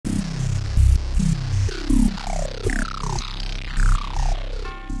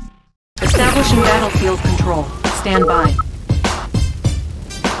Establishing battlefield control. Stand by.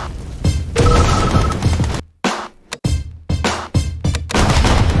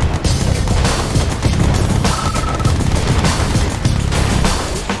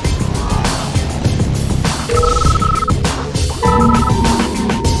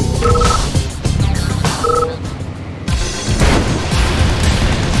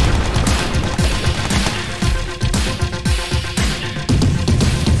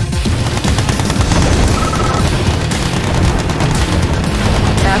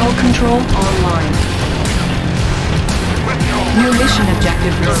 Control online. New mission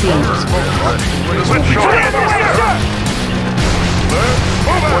objective received.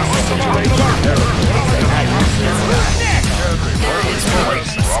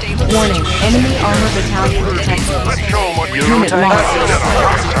 Warning, enemy armor battalion detected. Unit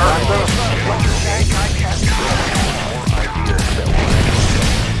lost.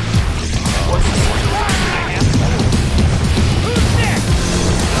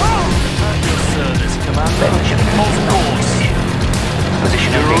 Of course.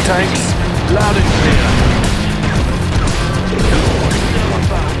 Position Euro tanks, loud and clear.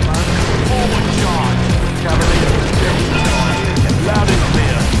 Forward charge. Cavalier, loud and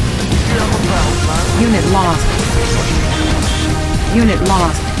clear. You have a battle plan. Unit lost. Unit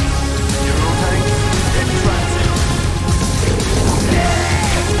lost. Euro tanks, in transit.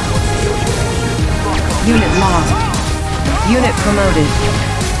 Unit lost. Unit promoted.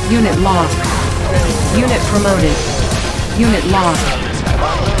 Unit lost. Unit promoted. Unit lost.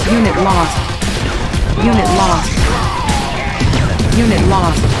 Unit lost. Unit lost. Unit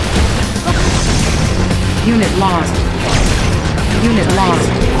lost. Unit lost. Unit lost.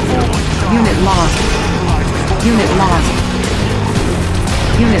 Unit lost. Unit lost.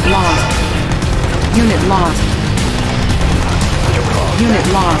 Unit lost. Unit lost. Unit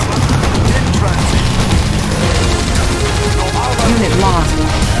lost. Unit lost.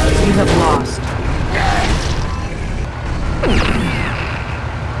 You have lost.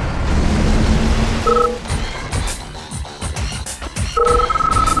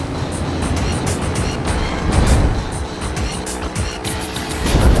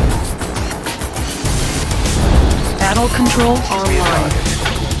 Battle control online.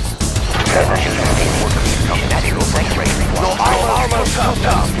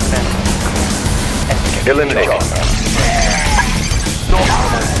 Eliminate.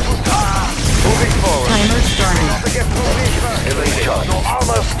 Moving forward. Timer started. No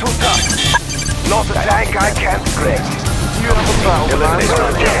armor's too tough. Not a tank I can't break. You have a battle plan.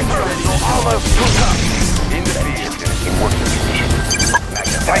 No armor's too tough. In the field. In working position.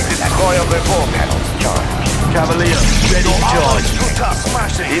 Tank destroyer before panels. Charge. Cavalier, ready to charge. Too tough.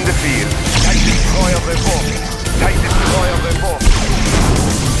 Smashing. In the field. Tank destroyer before. Tank destroyer before.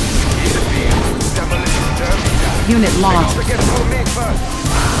 In the field. Demolition derby. Unit lost. Get through me first.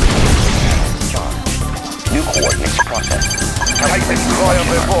 New coordinates processed. Tank destroyer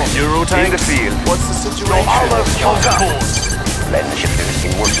before. Euro tanks, in the field. What's the situation? No armor's too Of tough. course. Lens shifters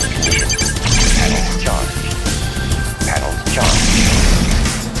in working condition. Panels charged. Panels charged.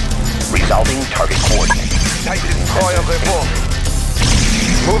 Resolving target coordinates. Tank destroyer before.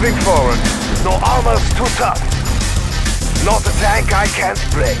 Moving forward. No armor's too tough. Not a tank I can't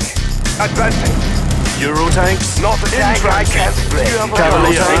break. Advancing. Euro tanks, Not a tank I can't break. You have a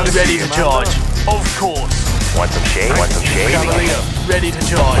Cavalier, ready to charge. Of course. Want some shade? Want some shade? Cavalier, ready to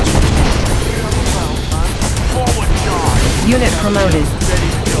charge. Forward charge. Unit promoted. Ready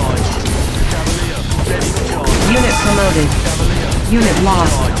to charge. Cavalier, ready to charge. Unit promoted. Cavalier, Unit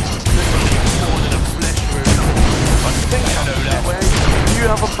lost. more than a flesh wound. I think I know that way. You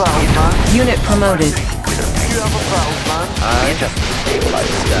have a battle plan. Unit promoted. You have a battle plan. I just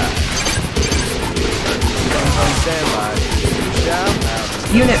stabilize that. On standby. Down.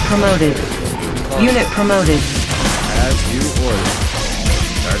 Unit promoted. Unit promoted. As you ordered.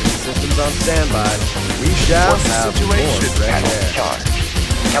 Starting systems on standby. We shall What's the have situation? more red Panels air. charged.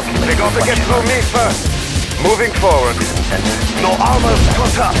 They're going to get through me first. Moving forward. No armor's too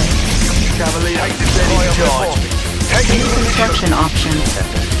tough. Cavalier, ready to charge. New construction options.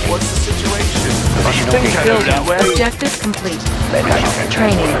 What's the situation? I Position think I know Building. that way. Objective complete. Lens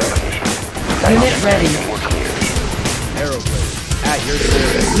Training. Unit ready. Aeroblade. At your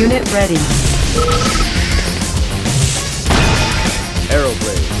service. Unit ready.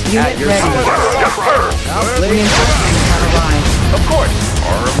 Aeroblade. Unit At your ready. service. Outblade. Reinforcements have arrived. Of course.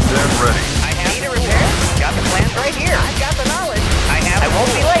 Armed and ready. I have need a repair? Got the plans right here. I've got the knowledge. I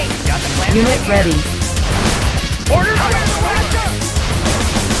won't be late. Got the plans Unit right here. ready. Order.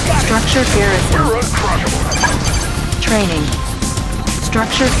 Structure garrison. We're uncrushable. Training.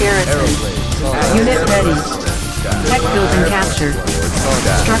 Structure garrison. Unit ready. Tech building captured.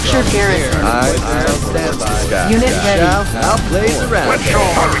 Structure garrison. I'll stand by. Unit ready. I'll blaze around. Let's show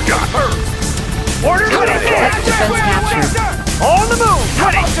 'em what we got. Orders ready. Tech defense captured. On the move.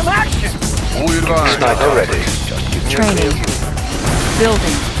 Ready. Some action. Sniper ready. Training.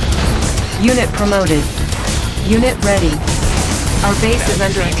 Building. Unit promoted. Unit ready. Our base is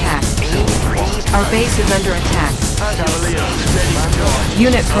under attack. Our base is under attack.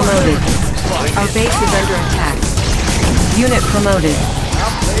 Unit promoted. Our base is under attack. Unit promoted.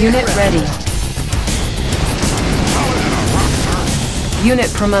 Unit ready.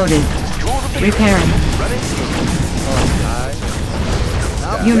 Unit promoted. Repairing.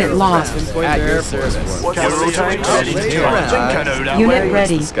 Unit lost. At your service. Unit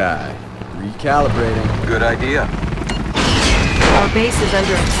ready. Sky. Recalibrating. Good idea. Our base is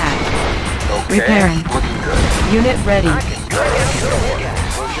under attack. Okay. Repairing. Looking good. Unit ready.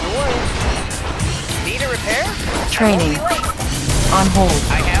 Need a repair? Training. On hold.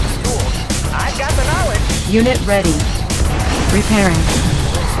 I have the tools. I've got the knowledge. Unit ready. Repairing.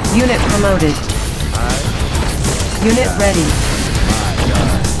 Unit promoted. Unit ready.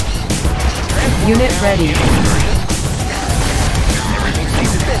 Unit ready.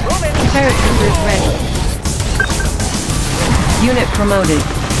 Paratroopers ready. Unit promoted.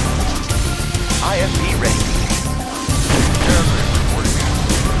 IFV ready.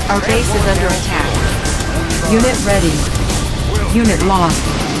 Our base is under attack. Unit ready. Unit lost.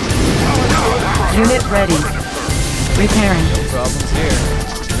 Unit ready. Repairing. No problems here.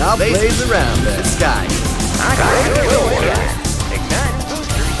 And I'll blaze around that sky.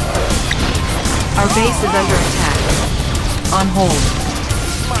 Our base is under attack. On hold.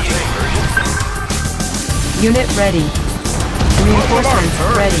 Unit ready. Reinforcements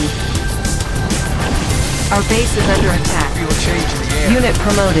ready. Our base is under attack. Unit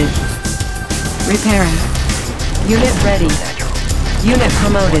promoted. Repairing. Unit ready. Unit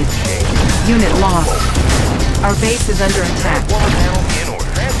promoted. Unit lost. Our base is under attack.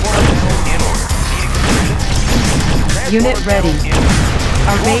 Unit ready.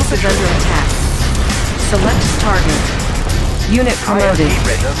 Our base is under attack. Select target. Unit promoted.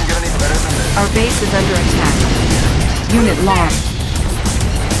 Our base is under attack. Unit lost.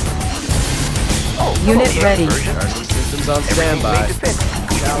 Unit ready. Systems on standby.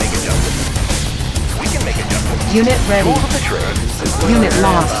 Unit ready. Unit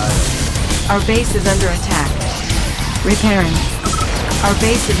lost. Our base is under attack. Repairing. Our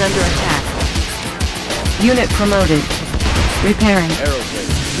base is under attack. Unit promoted. Repairing.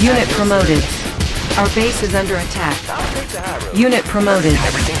 Unit promoted. Our base is under attack. Unit promoted.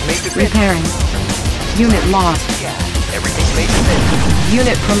 Repairing. Unit lost.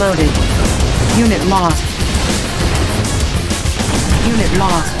 Unit promoted. Unit lost. Unit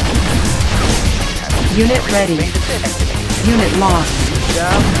lost. Unit ready. Unit lost.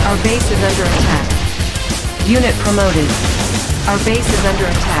 Our base is under attack. Unit promoted. Our base is under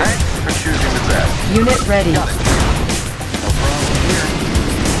attack. For choosing the best. Unit ready.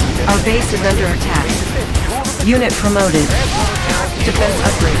 Our base is under attack. Unit promoted. Defense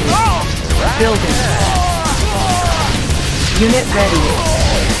upgraded. Building. Unit ready.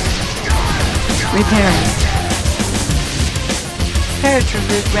 Repairing.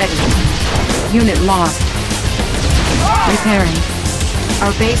 Paratroopers ready. Unit lost. Repairing.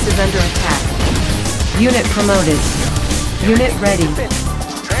 Our base is under attack. Unit promoted. Unit ready.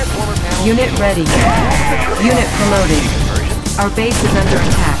 Unit ready. Unit promoted. Our base is under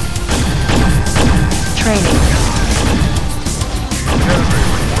attack. Training.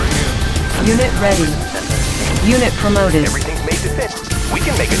 Unit ready. Unit promoted. Everything's made to fit. We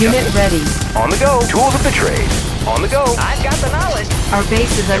can make Unit ready. On the go. Tools of the trade. On the go. I've got the knowledge. Our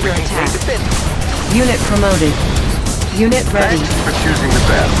base is under Everything's attack. made to fit. Unit promoted. Unit ready. Thanks for choosing the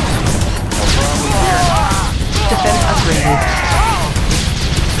best. Defense upgraded.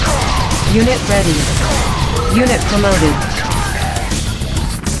 Unit ready. Unit promoted.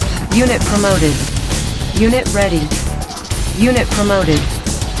 Unit promoted. Unit ready. Unit promoted.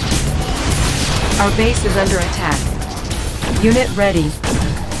 Our base is under attack. Unit ready.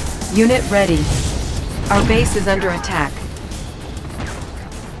 Unit ready. Our base is under attack.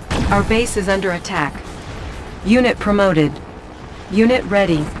 Our base is under attack. Unit promoted. Unit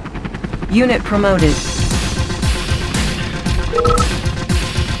ready. Unit promoted.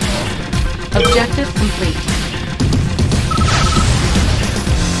 Objective complete.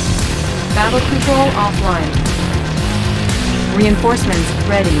 Battle control offline. Reinforcements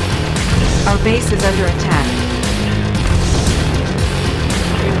ready. Our base is under attack.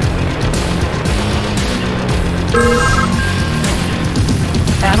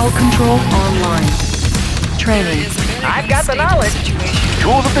 control online. Training. I've got the knowledge.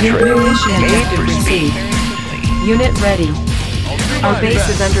 Tools of the New trade. mission objective received. Unit ready. Our base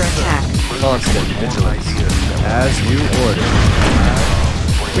is under attack. Constant vigilance. As you order.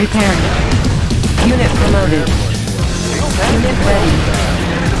 Repairing. Unit promoted. Unit ready.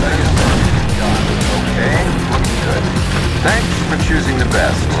 Okay, looking good. Thanks for choosing the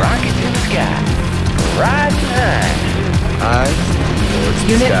best. Rocket in the sky. Riding high. Eyes towards the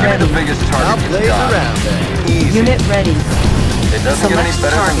Unit sky. ready. The biggest I'll target blaze you've got. around then. Easy. Unit ready. It doesn't get any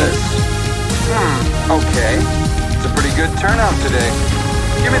Select better than target. this. Okay. It's a pretty good turnout today.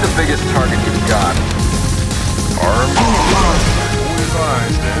 Give me the biggest target you've got. Armed. Unit lost.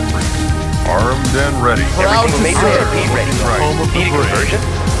 Armed and ready. Everything's made to serve. be ready. Home of the Need a brave. conversion?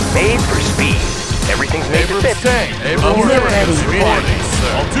 Made for speed. Everything's made to fit. Unit ready.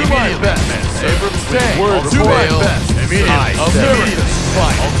 I'll do my best. Abrams tank. I'll do my best. I'll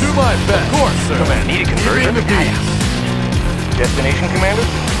do my best. Of course, sir. Command. Need a conversion? Destination, Commander?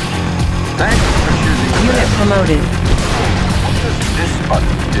 Thanks for choosing the Unit best. promoted. What does this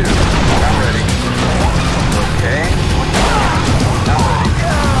button do? I'm ready. Okay. I'm ready.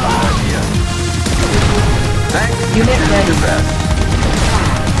 Good idea. Thanks for Unit choosing ready. the best.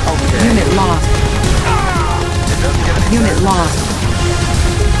 Okay. Unit lost. It doesn't get any Unit better. lost.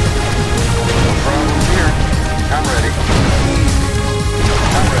 No problem here. I'm ready.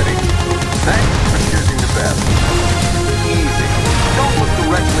 I'm ready. Thanks for choosing the best. Easy. Don't look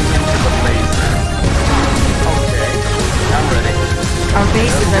directly into the laser. Okay. I'm ready. Our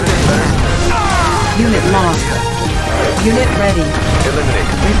base is under attack. Unit lost. Unit ready. Eliminate.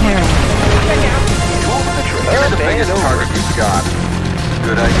 Repairing. Give me the biggest target you've got.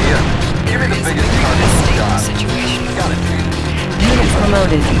 Good idea. Give me the biggest target you've got. Got it. Unit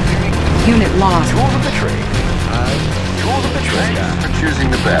promoted. Unit lost. Tools of the trade. Tools of the trade. Thanks for choosing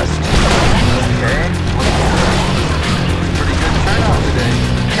the best. Okay. Pretty good turnout today.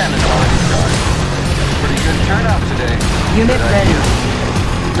 Cannon's already charged. Pretty good turnout today. Unit Good ready. idea.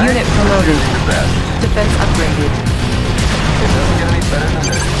 Thanks Unit for promoted. choosing the best. Defense upgraded. It doesn't get any better than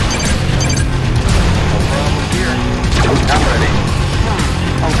this. No problem here. I'm ready.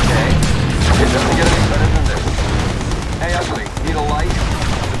 Okay. It doesn't get any better than this. Hey, Ugly, need a light?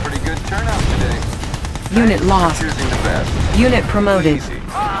 It's a pretty good turnout today. Unit Thanks lost. for choosing the best. Unit promoted. Easy.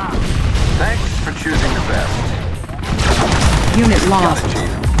 Thanks for choosing the best. Unit Got lost. it,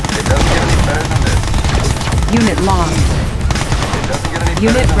 Chief. It doesn't get any better than this. Unit lost. It doesn't get any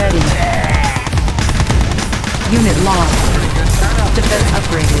Unit better than ready. Unit lost. this. Pretty good turnout. Defense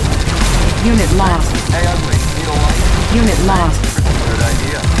upgraded. Unit lost. Hey, Ugly, need a light? Unit lost. Good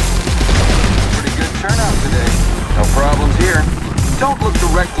idea. Pretty good turnout today. No problems here. Don't look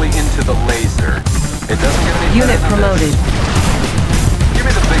directly into the laser. It doesn't get any Unit better than promoted. this. Give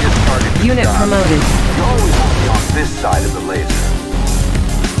me the biggest target you've Unit got. promoted. You always want to be on this side of the laser.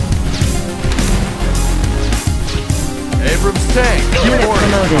 Abrams tank. Unit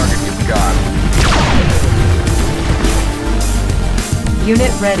promoted. Target you've got.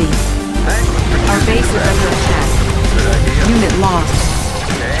 Unit ready. Thanks for Our choosing base the is best. under attack. Good idea. Unit lost.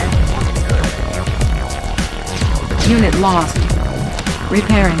 Okay. Good. Unit lost.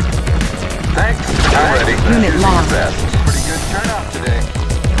 Repairing. Thanks. I'm ready. Unit Choosing lost. the best. Pretty good turnout today.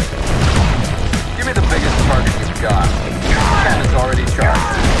 Give me the biggest target you've got. Cannon's already charged.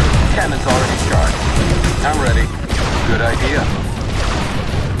 Cannon's already charged. I'm ready. Good idea.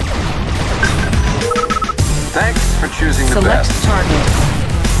 Thanks for choosing the Select best. target.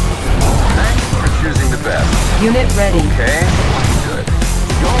 Thanks for choosing the best. Unit ready. Okay, looking good.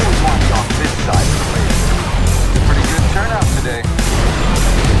 You always want to be on this side of the laser. Pretty good turnout today.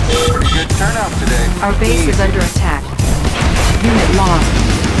 Pretty good turnout today. Our base is under attack. Unit lost.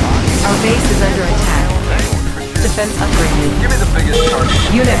 Our base is under attack. Defense upgraded. Give me the biggest target.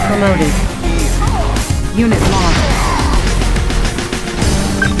 Unit promoted. Unit lost.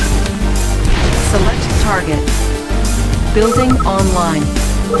 Select target. Building online.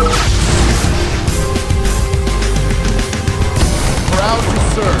 Proud to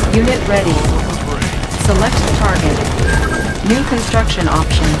serve. Unit ready. Select target. New construction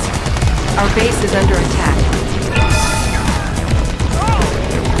options. Our base is under attack.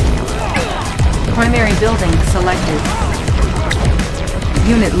 Primary building selected.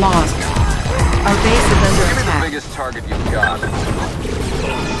 Unit lost. Our base is under Give me the attack. biggest target you've got.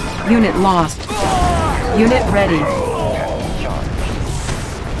 Unit lost. Unit ready.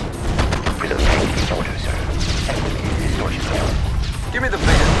 Give me the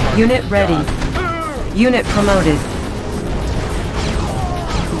biggest target. Unit you've ready. got. Unit promoted.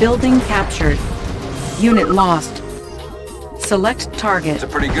 Building captured. Unit lost. Select target. It's a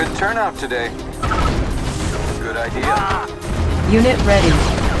pretty good turnout today. Good idea. Unit ready.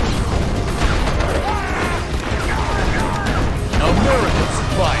 America's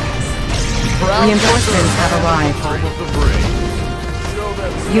finest. Proud Reinforcements have arrived. home of the brave. Show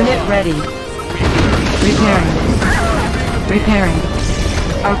them Unit ready. Repairing. Repairing.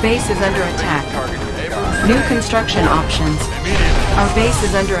 Our base is under attack. New construction options. Our base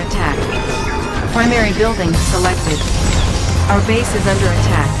is under attack. Primary building selected. Our base is under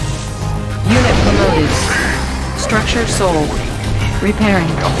attack. Unit promoted. Structure sold. Repairing.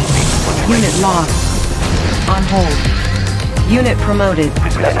 Unit lost. On hold. Unit promoted.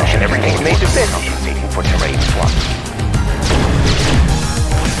 Position everything made to fit. Waiting for terrain swap.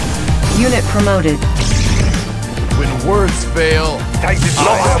 Unit promoted. When words fail, I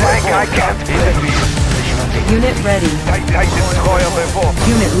can't. Unit ready.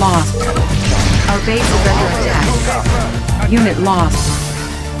 Unit lost. Our base is under attack. Unit lost.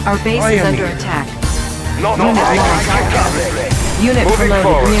 Our base is under attack. Unit lost. Unit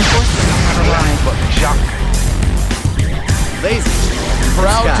promoted. Reinforcements have arrived. lazy.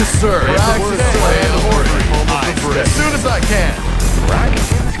 Proud to serve. Proud to slay the horde. As soon as I can.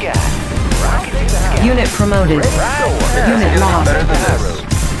 Rocket in the sky. Rocket in the sky. Unit promoted. Unit lost.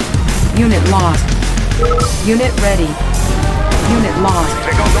 Unit lost. Unit ready. Unit lost.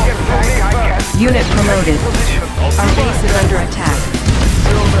 Unit promoted. Our base is under attack.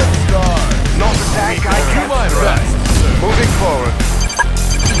 Kill that star. Not attack, I Do can't. my best. Moving forward.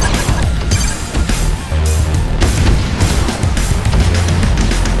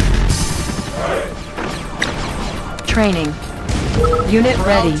 Training. Unit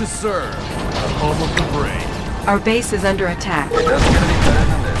Proud ready. to serve. The home of the brave. Our base is under attack. It doesn't get any better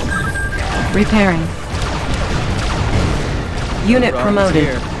than this. Repairing. Unit promoted.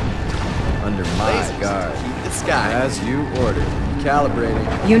 Here. Under my guard. Keep the sky. As you ordered.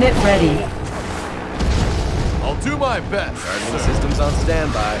 Calibrating. Unit ready. I'll do my best. Guardian systems on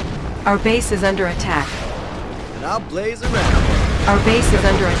standby. Our base is under attack. And I'll blaze around. Our base is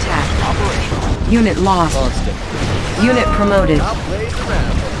under attack. Unit lost. Constant. Unit promoted. I'll blaze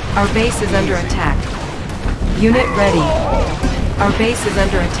around. Our base is under attack. Unit ready. Our base is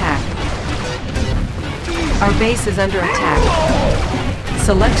under attack. Our base is under attack.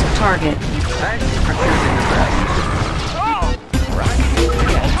 Select target. Thanks for choosing the best.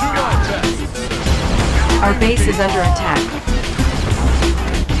 Our base is under attack.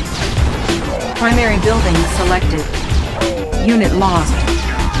 Primary building selected. Unit lost.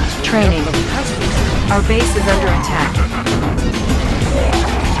 Training. Our base is under attack.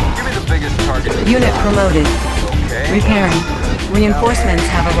 Give me the biggest target. Unit promoted. Okay. Repairing. Reinforcements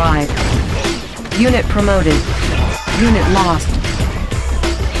have arrived. Unit promoted. Unit lost.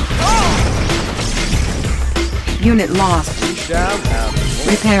 Unit lost. Shall have.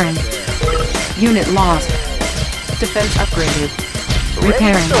 Repairing. Unit lost. Defense upgraded.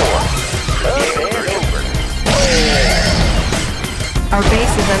 Repairing. Our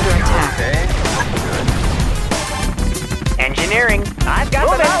base is under attack. Okay. Engineering. I've got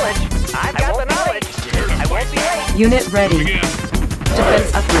the knowledge. I've got the knowledge. I won't be late. Unit ready.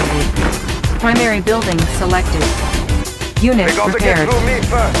 Defense upgraded. Primary building selected. Unit prepared. me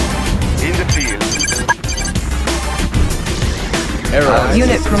first. In the field. Arrow.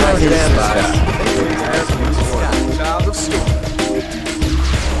 Unit promoted. Standby. Child of storm.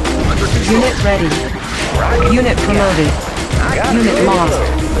 Unit ready. Unit promoted. Unit lost.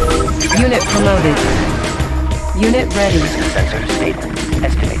 Unit promoted. Unit ready. Sensor stable.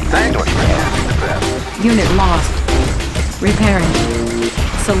 Estimating Thanks for distortion. choosing the best. Unit lost. Repairing.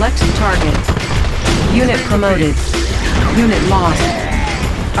 Select target. Unit promoted. Unit lost.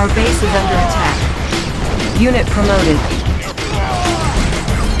 Our base is under attack. Unit promoted.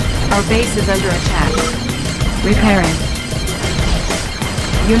 Our base is under attack. Repairing.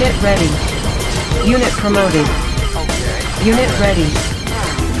 Unit ready. Unit promoted. Unit ready.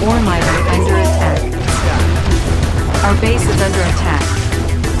 Ore miner under attack. Our base is under attack.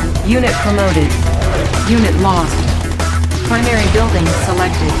 Unit promoted. Unit lost. Primary building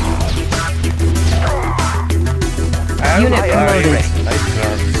selected. Unit promoted.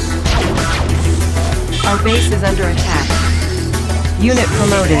 Our base is under attack. Unit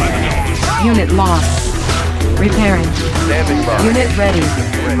promoted. Unit lost. Repairing. Unit ready.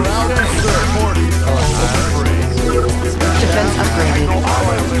 Proud to serve horde. Defense upgraded.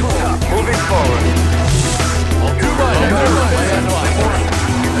 Moving forward. I'll do my best.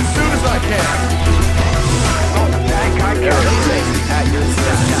 As soon as I can. At your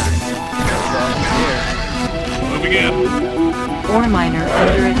side. Moving in. Ore miner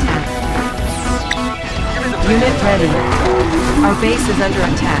under attack. Unit ready. Our base is under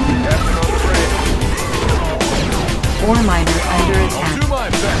attack. Ore miner under attack. Do my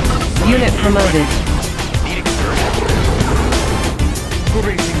best. Unit promoted.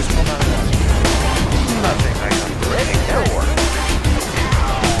 Greetings, Commander. Nothing I can ready for.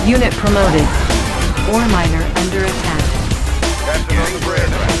 Unit promoted. Ore miner under attack. Captain on the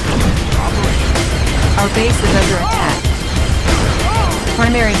bridge. Our base is under attack.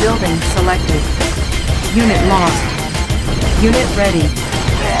 Primary building selected. Unit lost. Unit ready.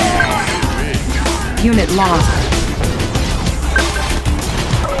 Unit lost.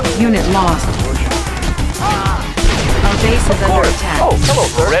 Unit lost. Our base is under attack. Oh, hello,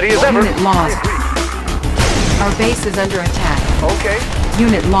 sir. Ready as ever. Unit lost. Our base is under attack. Okay.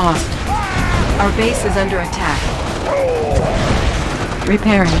 Unit lost. Our base is under attack.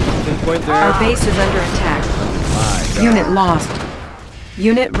 Repairing. Point there. Our base is under attack. My God. Unit lost.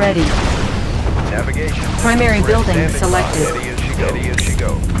 Unit ready. Navigation. Primary building selected. Steady as she goes. Steady as she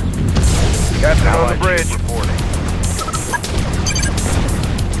goes. Captain on the bridge. Reporting.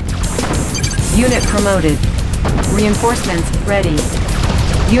 Unit promoted. Reinforcements ready.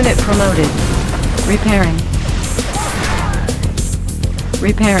 Unit promoted. Repairing.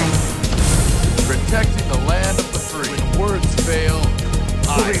 Repairing. Protecting the land of the free. When words fail,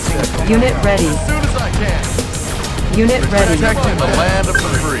 I step in. Unit ready. As soon as I can. Unit ready. Protecting the land of the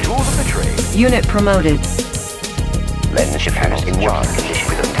free. Tools of the trade. Unit promoted. Letting the ship handle in working condition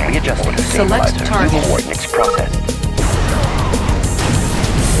with a readjusted Select stabilizer. target. Coordinates processed.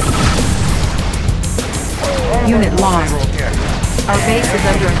 Unit lost. Our base is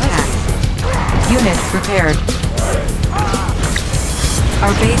under attack. Unit repaired.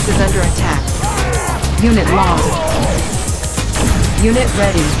 Our base is under attack. Unit lost. Unit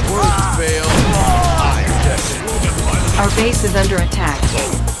ready. Words fail, I step in. Our base is under attack.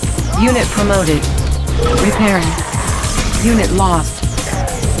 Unit promoted. Repairing. Unit lost.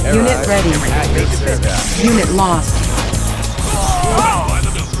 Unit ready. Unit lost.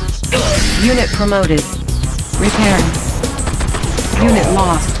 Unit promoted. Repairing. Unit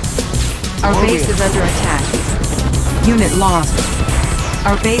lost. Our base is under attack. Unit lost.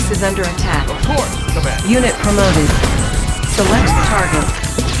 Our base is under attack. Of course, Commander. Unit promoted. Select target.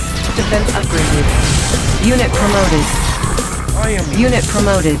 Defense upgraded. Unit promoted. Unit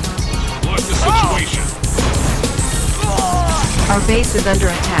promoted. What's the situation? Our base is under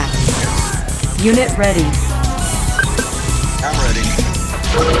attack. Unit ready. I'm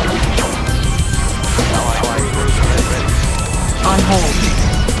ready. On hold.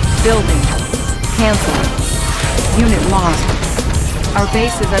 Building. Cancel. Unit lost. Our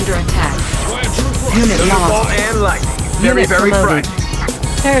base is under attack. Unit Thunderbolt lost. and lightning. Very, Unit very promoted.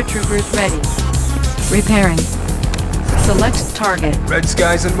 frightening. Paratroopers ready. Repairing. Select target. Red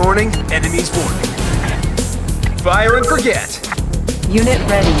skies and morning, enemies warning. Fire and forget. Unit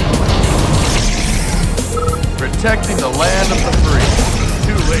ready. Protecting the land of the free.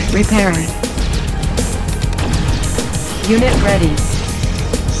 Too late. Repairing. Unit ready.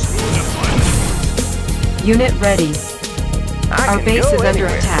 Unit ready. Our base is under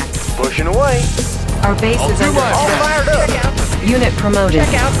attack. Pushing away. Our base is do under my All attack. fired up. Check out the view. Unit promoted.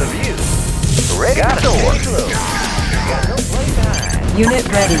 Check out the view. Ready to soar. Got no place to hide. Unit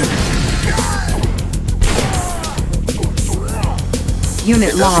ready. Unit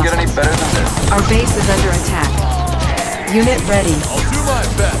Doesn't lost. get any better than this. Our base is under attack. Unit ready. I'll do my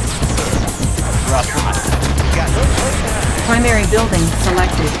best. Got no place to hide. Primary building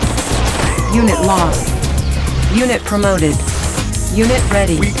selected. Unit lost. Unit promoted. Unit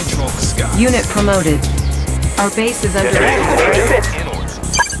ready. We control the sky. Unit promoted. Our base is under attack.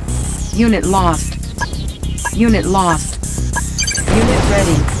 Unit lost. Unit lost. Unit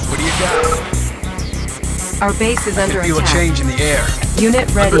ready. What do you got? Our base is under Feel a attack. change in the air. Unit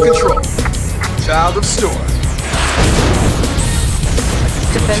ready. Under control. Child of storm.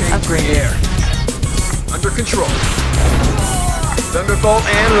 Defense Change in the upgraded. air. Under control. Thunderbolt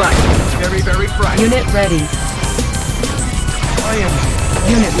and lightning. Very, very frightening. Unit ready. I am.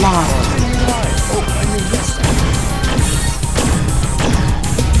 Unit lost.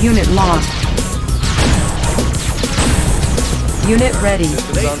 Unit lost. Unit ready.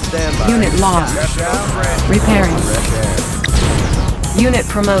 Systems on standby. Unit lost. Repairing. Unit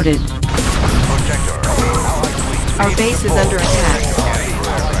promoted. Our base is under attack.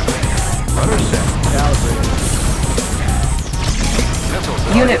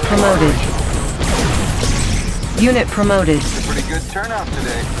 Unit promoted. Unit promoted. Pretty good turnout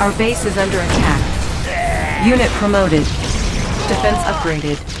today. Our base is under attack. Unit promoted. Defense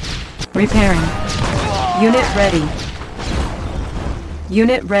upgraded. Repairing. Unit ready.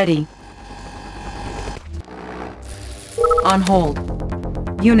 Unit ready. On hold.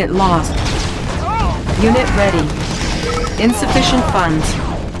 Unit lost. Unit ready. Insufficient funds.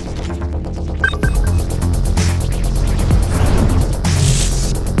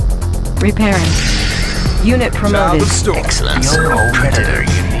 Repairing. Unit promoted. Excellent. No predator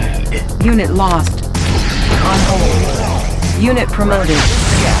you need. Unit lost. On hold. Unit promoted.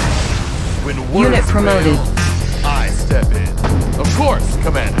 When Unit words promoted. fail, I step in. Of course,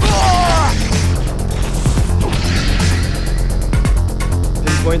 Commander.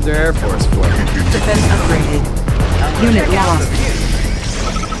 Pinpoint their Air Force flight. Defense upgraded. Unit lost.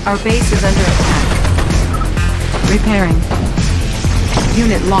 Our base is under attack. Repairing.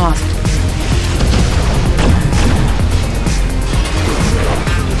 Unit lost.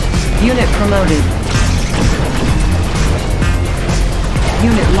 Unit promoted.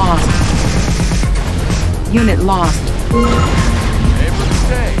 Unit lost. Unit lost.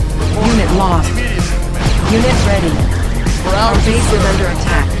 Unit lost. Unit ready. Our base is under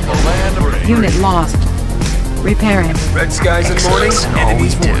attack. Unit lost. Repairing. Red skies in morning,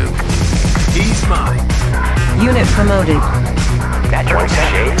 enemies do. He's mine. Unit promoted. Natural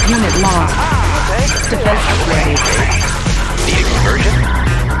shade. Unit lost. Defense upgraded. The excursion.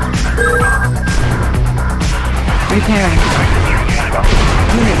 Repairing.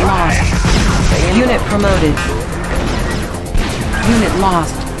 Unit lost. Unit promoted. Unit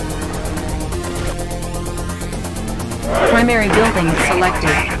lost. Primary building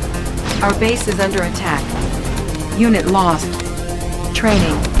selected. Our base is under attack. Unit lost.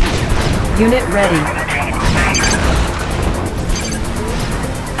 Training. Unit ready.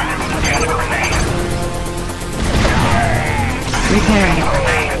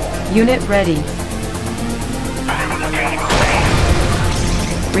 Repairing. Unit ready.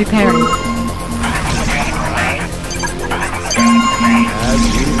 Repairing. As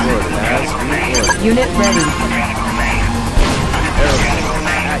we would. Unit ready.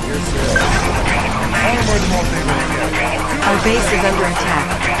 At your service. Our base is under attack.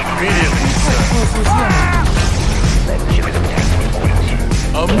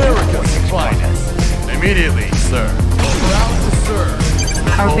 America's finest. Immediately, sir. Proud to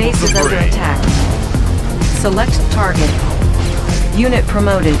serve. Our base is under attack. Select target. Unit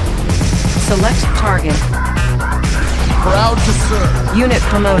promoted. Select target. Proud to serve. Unit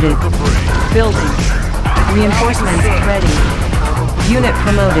promoted. Building. Reinforcements ready. Unit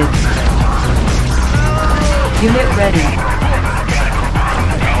promoted. Unit ready.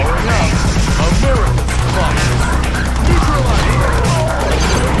 America's finest.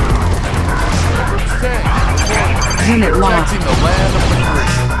 Unit lost. Protecting the land of the free.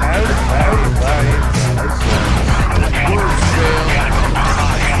 Words fail.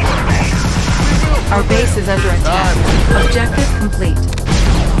 Our base is under attack. Objective complete.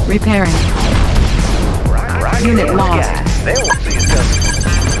 Repairing. Unit lost. They will see us.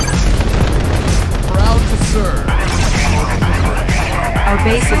 Proud to serve. Our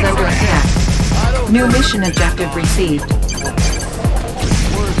base is under attack. New mission objective received.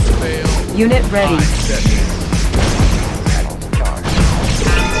 Words fail. Unit ready. Step in.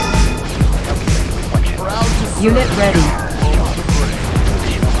 Proud to serve. Unit ready.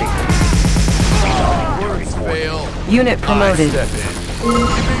 Words fail. Unit promoted. I step in.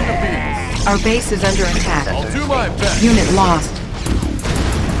 Giving the beats. Our base is under attack. I'll do my best. Unit lost.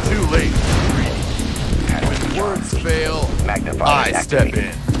 Too late. When words fail, I step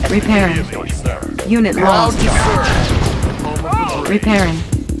in. Repairing. Immediately, sir. Unit Proud lost. to serve. Home of the brave. Repairing.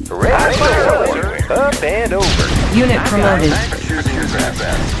 Ready for order. Up and over. Unit promoted.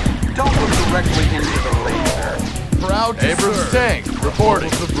 Don't look directly into the laser. Proud to Abrams serve. Tank reporting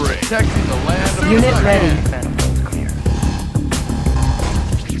the brave. Protecting the land of Unit the ready. free.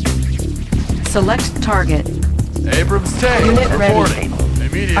 Select target. Abrams tank Unit ready. reporting.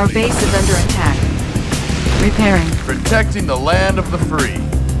 Immediately. Our base is under attack. Repairing. Protecting the land of the free.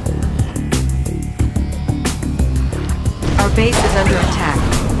 Our base is under attack.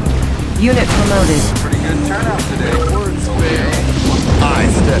 Unit promoted. Pretty good turnout today. Words fail. I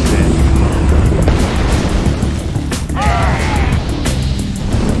step in.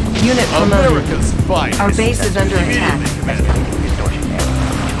 Unit promoted. America's finest. Our base is under attack.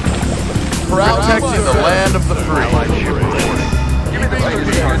 Protecting the land of the free. Good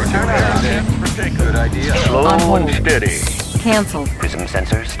turnout today. Good idea. On Slow hold. and steady. Cancelled. Prism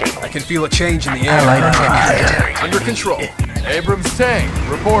sensors stable. I can feel a change in the air. Under control. Abrams tank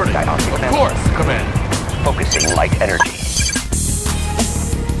reporting. Of course, Commander. Focusing light energy.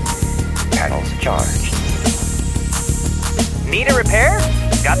 Panels charged. Need a repair?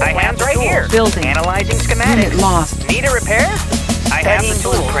 Got the plans right here. Building. Analyzing schematics. Unit lost. Need a repair? I have the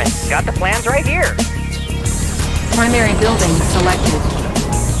blueprints. Got the plans right here. Primary building selected.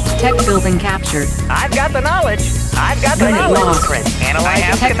 Tech building captured. I've got the knowledge. I've got the Unit knowledge. lost. Blueprint.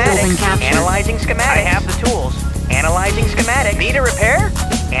 Analyzing Tech building schematics. captured. Analyzing schematics. I have the tools. Analyzing schematics. Need a repair?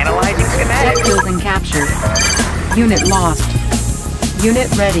 Analyzing Tech schematics. building captured. Unit lost. Unit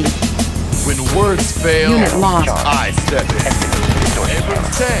ready. When words fail, Unit lost. I step in.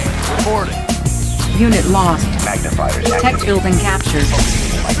 Abrams tank reporting. Unit lost. Magnifiers Tech building captured.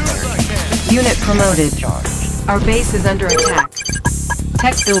 Unit promoted. Our base is under attack.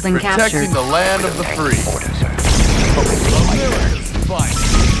 Tech building captured. Protecting the land of the free. America's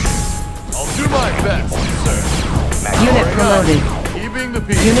finest. I'll do my best, sir. Unit promoted. Keeping the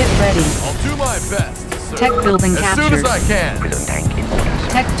peace. Unit ready. I'll do my best, sir. Tech building as captured. soon as I can.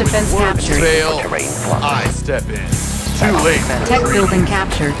 Tech defense Words captured. fail, I step in. Too late. Tech building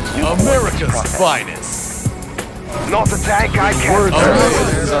captured. America's finest. Not a tank I can. Words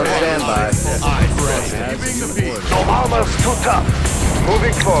Hermanus is on standby. I'm ready. Keeping the peace. No armor's too tough.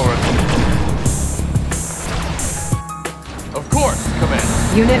 Moving forward. Of course,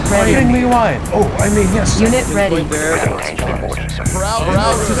 Commander. Unit ready. rewind. Oh, I mean, yes. Unit ready.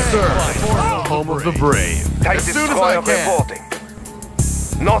 Proud to serve. Home of the brave. Tight As soon as I destroyer can. reporting.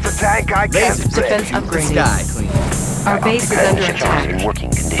 Not a tank I can't break. Defense upgraded. Sky clean. Our base is under attack. in working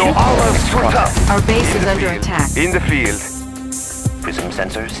condition. No armor's too tough. Our base is under attack. In the field. Prism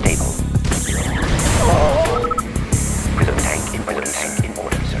sensor stable. Prism tank in order,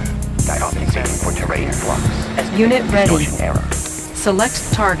 sir. Dioptic waiting for terrain flux. Unit ready. Distortion error. Select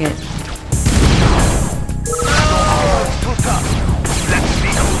target. No armor's too tough. Let's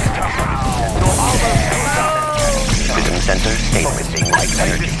see who's tougher. No armor's too tough. Prism sensor stable. Light Tight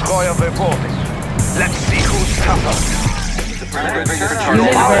energy. destroyer reporting. Let's see who's tougher.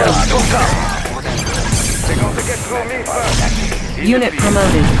 Unit ready. Too tough. They're going to get through me first. In the Unit field.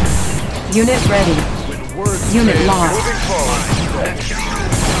 promoted. Unit ready. When words Unit fail, lost. Moving forward.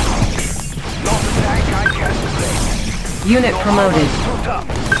 Not a tank I can't break. Unit promoted. Too tough.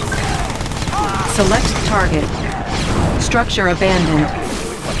 Select target. Structure abandoned.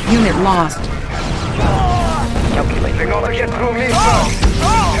 Unit lost. They're going to get through me first.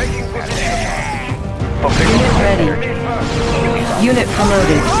 Taking position. Unit ready. Unit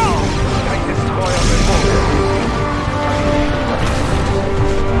promoted. Tight destroyer reporting.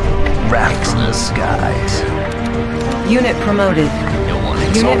 Rafts in the skies. Unit promoted.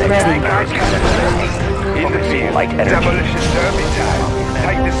 Unit ready. In the field. Light energy. Demolition derby time.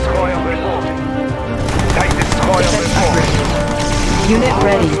 Tight destroyer reporting. Tight destroyer reporting. Unit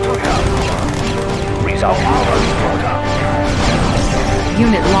ready. Resolve.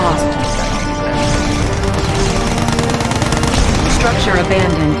 Unit lost. Structure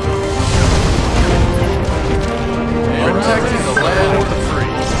abandoned. Protecting the land of the free.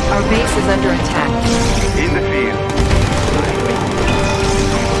 Our base is under attack. In the field.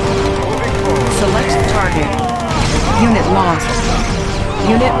 Moving forward. Select target. Unit lost.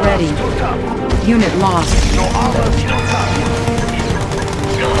 Unit ready. Unit lost. No armor's too tough.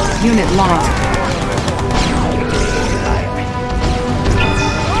 Unit lost.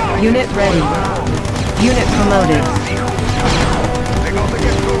 Unit ready. Unit promoted. They're going to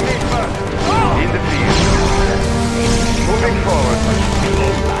get through me first. In the field. Moving forward.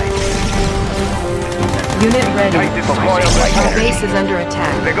 Unit ready. Tight destroyer Our reporting. base is under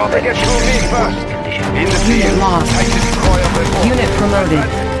attack. They're going to get through me first. In the field. Unit lost. Tight destroyer reporting. Unit promoted.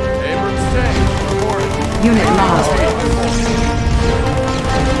 Abrams tank reporting. Unit lost.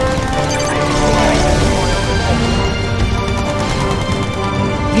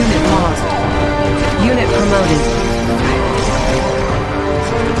 Unit lost. Unit promoted.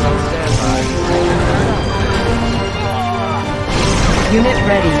 Unit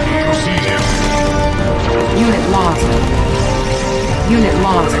ready. Unit lost. Unit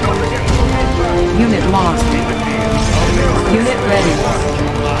lost. Unit lost. Unit ready.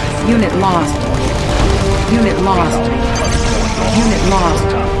 Unit lost. Unit lost. Unit lost.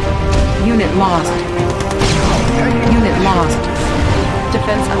 Unit lost. Unit lost.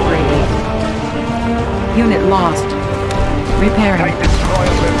 Defense upgraded. Unit lost. Repairing.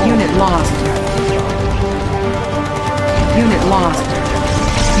 Unit lost. Unit lost.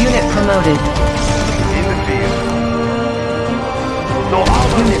 Unit promoted. In the field. No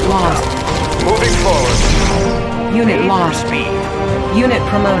armor. Unit lost. Moving forward. Unit lost. Unit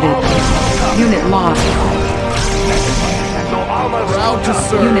promoted. Unit lost. No armor. Proud to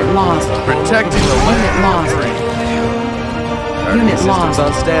serve. Unit lost. Protecting the land Unit of the lost. free. Unit Systems lost.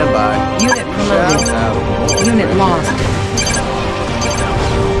 on standby. Unit promoted. Shout out. Unit lost.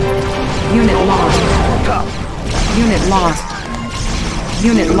 Unit lost. Unit lost.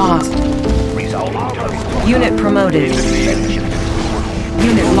 Unit lost. Unit promoted.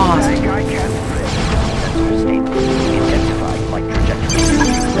 Unit lost.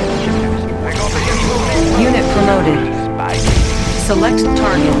 Unit promoted. Select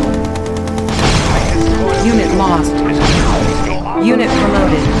target. Unit lost. Unit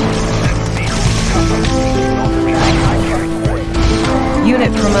promoted.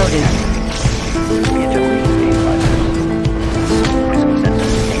 Unit promoted.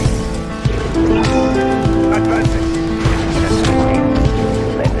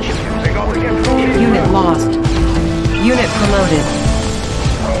 Unit lost. Unit promoted.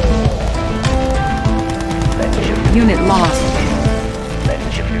 Unit lost.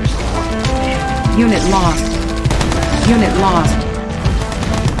 Unit lost. Unit lost.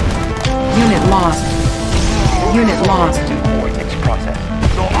 Unit lost. Unit lost.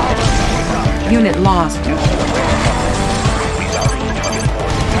 Unit lost.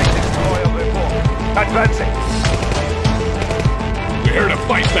 Advancing. We're here to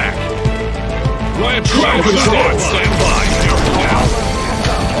fight back. Riot Trap on standby. Now.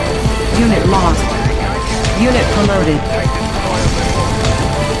 Unit lost. Unit promoted.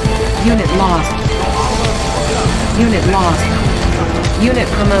 Unit lost. Unit lost. Unit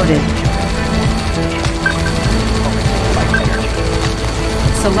promoted.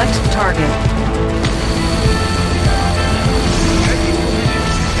 Select target.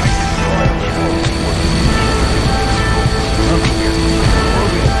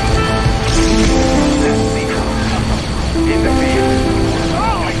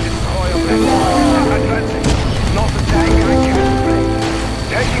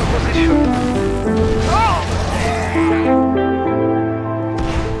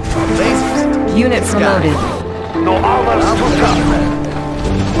 Unit promoted. No armors to come.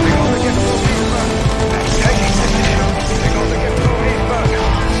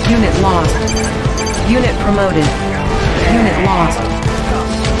 Unit lost. Unit promoted. Unit lost.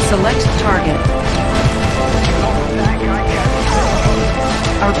 Select target.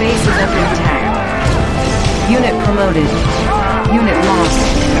 Our base is under attack. Unit promoted. Unit lost.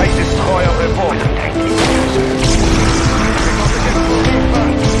 Take destroyer report.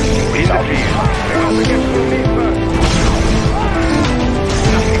 In the field.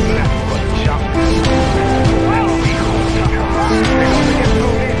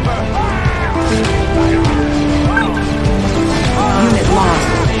 Unit lost.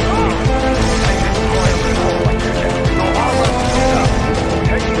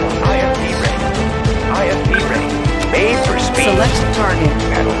 IFV ready. Made for speed. Select target.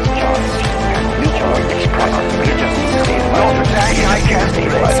 Panels charged. Recharge express. Readjusting state. Not attack, I can't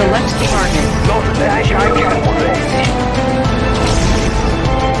stabilize. Select target. Not attack, I can't.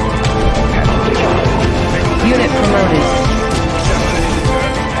 Unit promoted.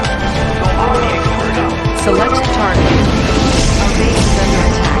 Select target. Our base is under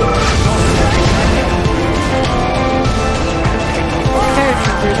attack.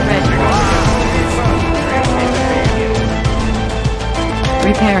 Paratroopers ready.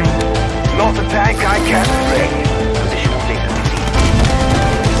 Repairing. Not attack, I can't stay. Positional data received.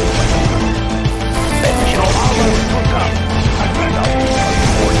 No armors to come.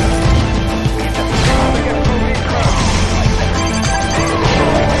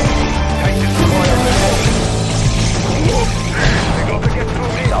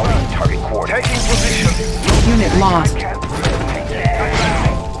 Taking position. Unit lost.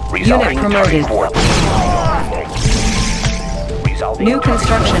 Unit promoted. New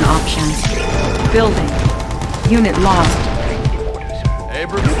construction options. Building. Unit lost.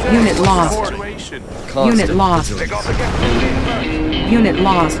 Unit lost. Unit lost. Unit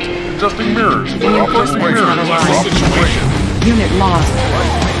lost. Adjusting mirrors. Reinforcements have arrived. Unit lost.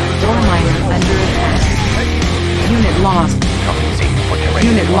 Ore miner under attack. Unit lost.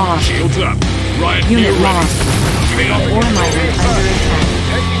 Unit lost. Shields up. Riot Unit gear lost. ready. Ore miner under attack.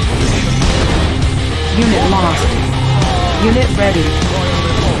 Unit lost. Unit ready.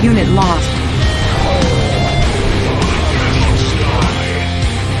 Unit lost.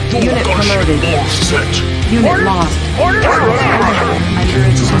 Unit promoted. Unit lost. Under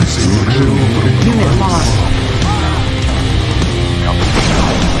attack. Unit lost.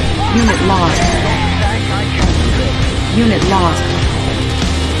 Unit lost. Unit lost.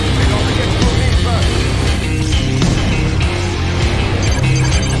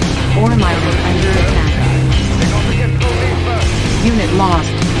 Ore miner under attack. Unit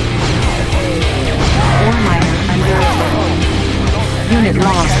lost. Ore miner under attack. Unit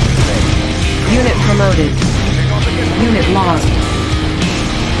lost. Unit promoted. Unit lost.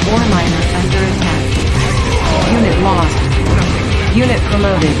 Ore miner under attack. Unit lost. Unit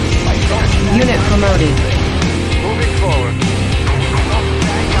promoted. Unit promoted. Moving forward.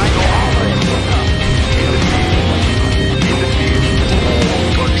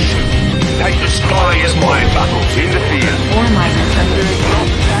 Take the sky as my battle. In the field. Ore miner under attack.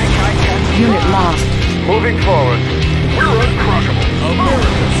 Unit lost. Moving forward. We're uncrushable.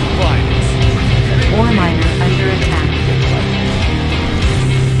 America's finest. Ore miner under attack.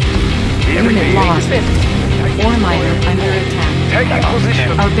 Unit lost. Ore miner under attack. Taking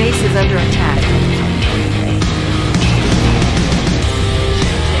position. Our base is under attack.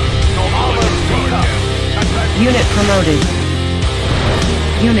 Unit promoted.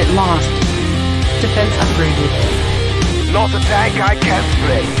 Unit lost. Defense upgraded. Not a tank I can't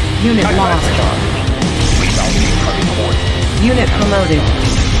play. Unit lost. Unit promoted.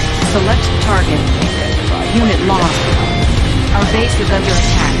 Select target. Unit lost. Our base is under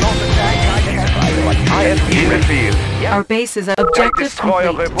attack. I am in the field. Our base is objective Destroyer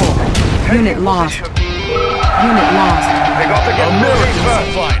complete. report. Unit lost. Unit lost. They got to get moving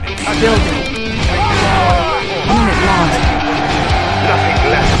first. Building. Unit lost. Nothing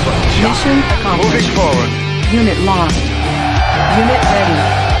left but Mission moving accomplished. forward. Unit lost. Unit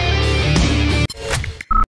ready.